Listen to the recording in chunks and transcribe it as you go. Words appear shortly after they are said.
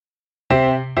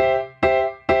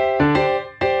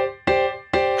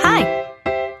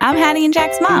I'm Hattie and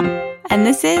Jack's mom, and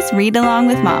this is Read Along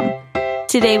with Mom.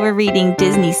 Today we're reading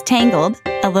Disney's Tangled,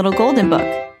 a little golden book,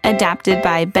 adapted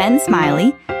by Ben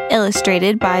Smiley,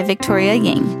 illustrated by Victoria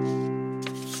Ying.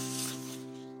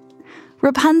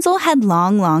 Rapunzel had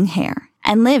long hair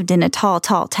and lived in a tall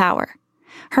tower.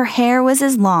 Her hair was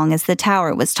as long as the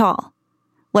tower was tall.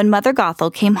 When Mother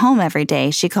Gothel came home every day,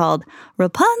 she called,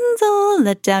 "Rapunzel,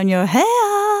 let down your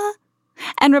hair."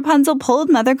 And Rapunzel pulled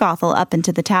Mother Gothel up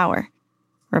into the tower.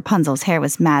 Rapunzel's hair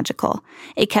was magical.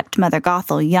 It kept Mother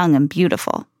Gothel young and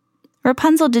beautiful.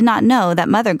 Rapunzel did not know that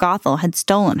Mother Gothel had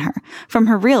stolen her from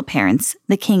her real parents,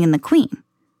 the king and the queen.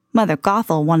 Mother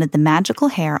Gothel wanted the magical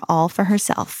hair all for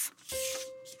herself.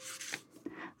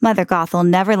 Mother Gothel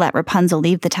never let Rapunzel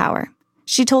leave the tower.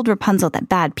 She told Rapunzel that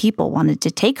bad people wanted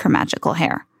to take her magical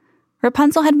hair.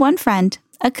 Rapunzel had one friend,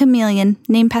 a chameleon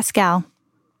named Pascal.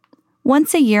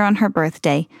 Once a year on her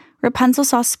birthday, Rapunzel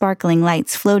saw sparkling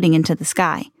lights floating into the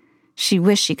sky. She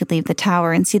wished she could leave the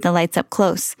tower and see the lights up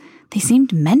close. They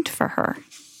seemed meant for her.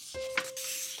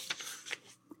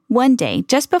 One day,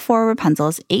 just before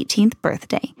Rapunzel's 18th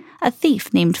birthday, a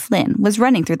thief named Flynn was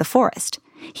running through the forest.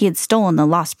 He had stolen the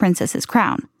lost princess's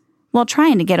crown. While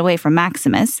trying to get away from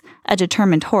Maximus, a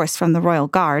determined horse from the royal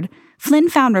guard, Flynn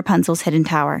found Rapunzel's hidden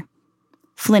tower.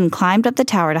 Flynn climbed up the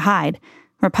tower to hide.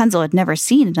 Rapunzel had never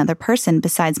seen another person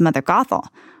besides Mother Gothel.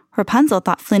 Rapunzel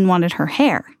thought Flynn wanted her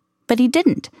hair, but he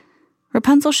didn't.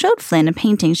 Rapunzel showed Flynn a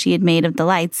painting she had made of the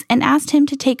lights and asked him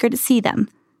to take her to see them.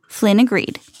 Flynn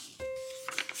agreed.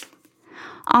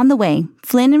 On the way,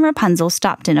 Flynn and Rapunzel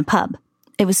stopped in a pub.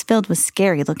 It was filled with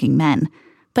scary-looking men,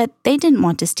 but they didn't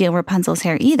want to steal Rapunzel's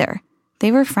hair either. They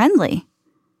were friendly.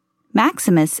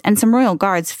 Maximus and some royal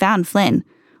guards found Flynn.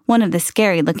 One of the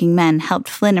scary-looking men helped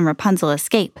Flynn and Rapunzel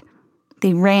escape.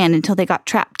 They ran until they got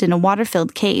trapped in a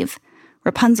water-filled cave.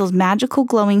 Rapunzel's magical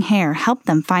glowing hair helped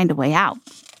them find a way out.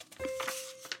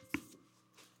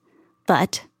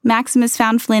 But Maximus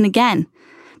found Flynn again.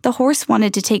 The horse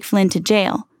wanted to take Flynn to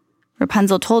jail.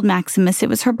 Rapunzel told Maximus it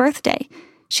was her birthday.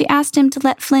 She asked him to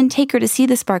let Flynn take her to see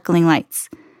the sparkling lights.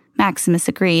 Maximus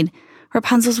agreed.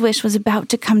 Rapunzel's wish was about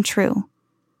to come true.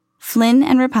 Flynn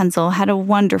and Rapunzel had a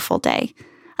wonderful day.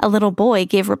 A little boy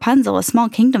gave Rapunzel a small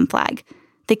kingdom flag.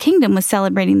 The kingdom was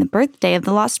celebrating the birthday of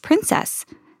the lost princess.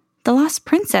 The lost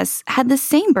princess had the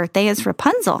same birthday as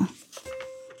Rapunzel.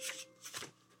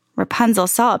 Rapunzel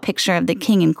saw a picture of the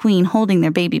king and queen holding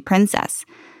their baby princess.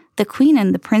 The queen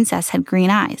and the princess had green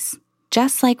eyes,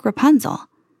 just like Rapunzel.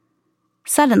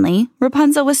 Suddenly,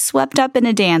 Rapunzel was swept up in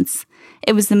a dance.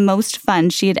 It was the most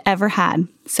fun she had ever had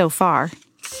so far.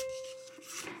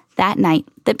 That night,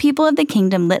 the people of the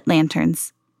kingdom lit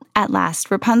lanterns. At last,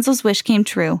 Rapunzel's wish came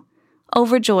true.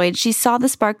 Overjoyed, she saw the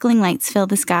sparkling lights fill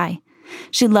the sky.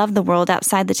 She loved the world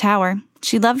outside the tower.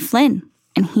 She loved Flynn,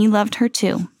 and he loved her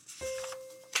too.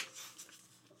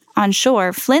 On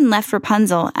shore, Flynn left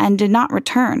Rapunzel and did not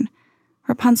return.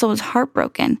 Rapunzel was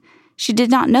heartbroken. She did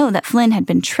not know that Flynn had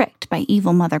been tricked by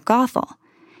evil Mother Gothel.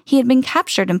 He had been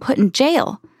captured and put in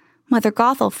jail. Mother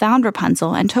Gothel found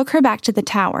Rapunzel and took her back to the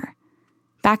tower.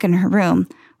 Back in her room,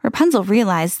 Rapunzel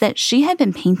realized that she had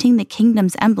been painting the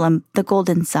kingdom's emblem, the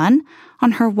golden sun,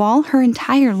 on her wall her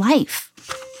entire life.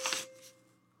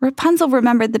 Rapunzel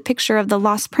remembered the picture of the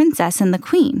lost princess and the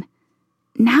queen.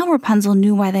 Now Rapunzel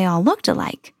knew why they all looked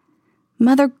alike.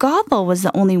 Mother Gothel was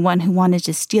the only one who wanted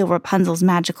to steal Rapunzel's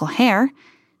magical hair.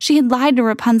 She had lied to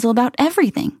Rapunzel about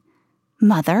everything.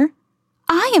 "Mother,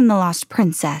 I am the lost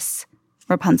princess,"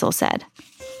 Rapunzel said.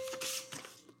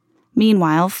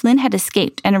 Meanwhile, Flynn had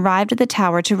escaped and arrived at the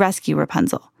tower to rescue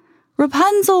Rapunzel.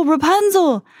 "Rapunzel,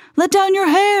 Rapunzel, let down your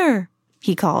hair,"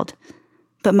 he called.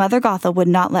 But Mother Gothel would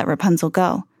not let Rapunzel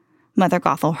go. Mother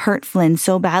Gothel hurt Flynn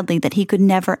so badly that he could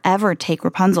never, ever take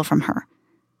Rapunzel from her.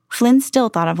 Flynn still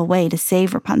thought of a way to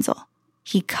save Rapunzel.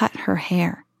 He cut her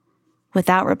hair.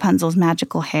 Without Rapunzel's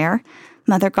magical hair,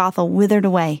 Mother Gothel withered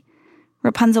away.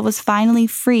 Rapunzel was finally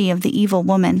free of the evil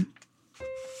woman.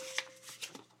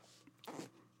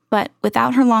 But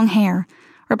without her long hair,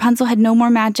 Rapunzel had no more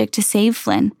magic to save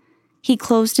Flynn. He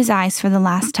closed his eyes for the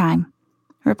last time.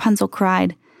 Rapunzel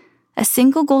cried. A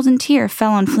single golden tear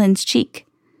fell on Flynn's cheek.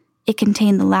 It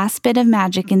contained the last bit of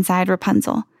magic inside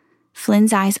Rapunzel.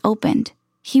 Flynn's eyes opened.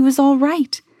 He was all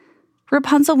right.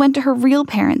 Rapunzel went to her real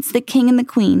parents, the king and the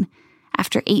queen.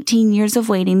 After 18 years of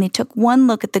waiting, they took one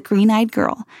look at the green-eyed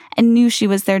girl and knew she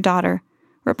was their daughter.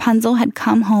 Rapunzel had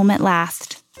come home at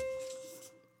last.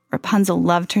 Rapunzel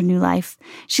loved her new life.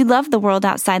 She loved the world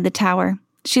outside the tower.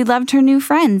 She loved her new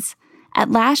friends.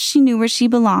 At last she knew where she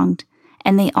belonged,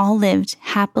 and they all lived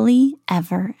happily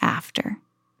ever after.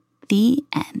 The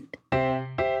end.